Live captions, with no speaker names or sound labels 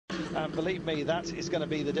Believe me, that is going to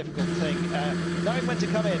be the difficult thing. Knowing when to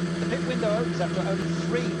come in. The pit window opens after only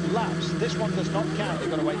 3 laps. This one does not count. They've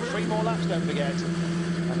got to wait 3 more laps, don't forget.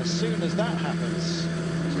 And as soon as that happens,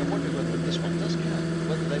 so I'm wondering whether this one does count,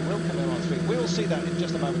 whether they will come in on 3. We'll see that in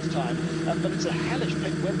just a moment's time. But it's a hellish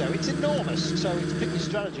pit window. It's enormous, so it's pick your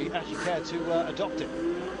strategy as you care to adopt it.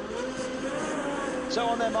 So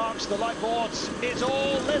on their marks, the light boards, it's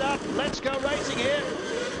all lit up. Let's go racing here.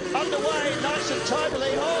 Underway, nice and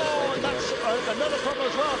tidily. Oh, and that's another problem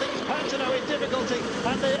as well. I think it's Pantano in difficulty,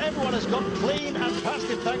 and everyone has gone clean and past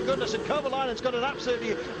him, thank goodness. And Kovalainen's got an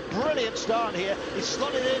absolutely brilliant start here. He's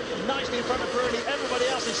slotted in nicely in front of Bruni. Everybody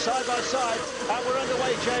else is side by side, and we're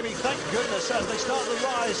underway, Jamie. Thank goodness as they start the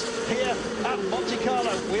rise here at Monte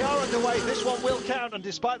Carlo. We are underway. This one will count, and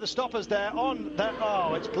despite the stoppers there on that,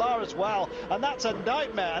 oh, it's Pla as well, and that's a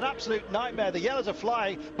nightmare, an absolute nightmare. The yellows are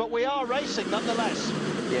flying, but we are racing nonetheless.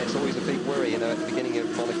 Yeah, it's always a big worry, you know, at the beginning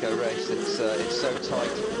of Monaco race. It's so tight.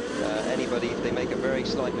 Anybody, if they make a very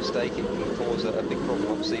slight mistake, it can cause a big problem,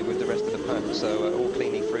 obviously, with the rest of the pack. So all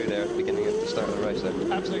cleaning through there at the beginning of the start of the race. There.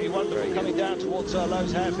 Absolutely wonderful. Coming down towards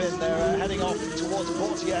Lowe's hairpin. They're heading off towards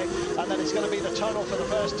Portier, and then it's going to be the tunnel for the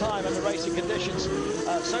first time and the racing conditions.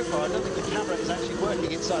 So far, I don't think the camera is actually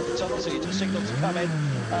working inside the tunnel, so you just signal to come in.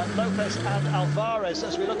 Lopez and Alvarez,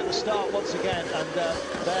 as we look at the start once again, and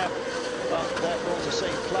they're for all to see.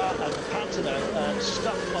 Pla and Pantano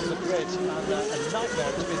stuck on the grid, and a nightmare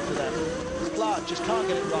it's been for them. Pla just can't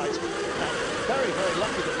get it right, and very, very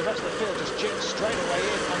lucky that the rest of the field just jinked straight away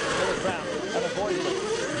in onto the middle ground and avoided it.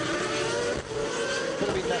 Could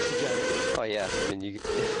have been nasty, Jamie. Oh yeah, I mean,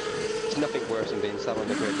 there's nothing worse than being sat on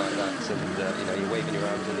the grid like that, and you know, you're waving your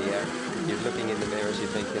arms in the air, you're looking in the mirrors,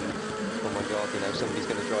 you're thinking, oh my God, you know, somebody's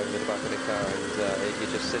going to drive into the back of the car, and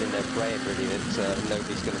you're just sitting there praying really that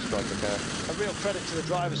nobody's going to strike the car. A real credit to the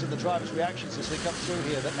drivers and the drivers' reactions as they come through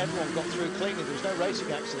here, that everyone got through cleanly. There was no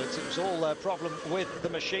racing accidents. It was all a problem with the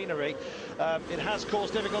machinery. It has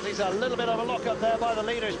caused difficulties. A little bit of a lock-up there by the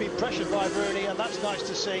leader. He's been pressured by Bruni, and that's nice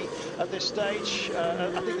to see at this stage.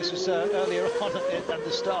 I think this was earlier on at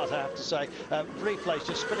the start, I have to say. Replays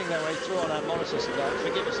just spinning their way through on our monitors, and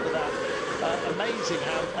forgive us for that. Amazing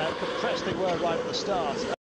how compressed they were right at the start.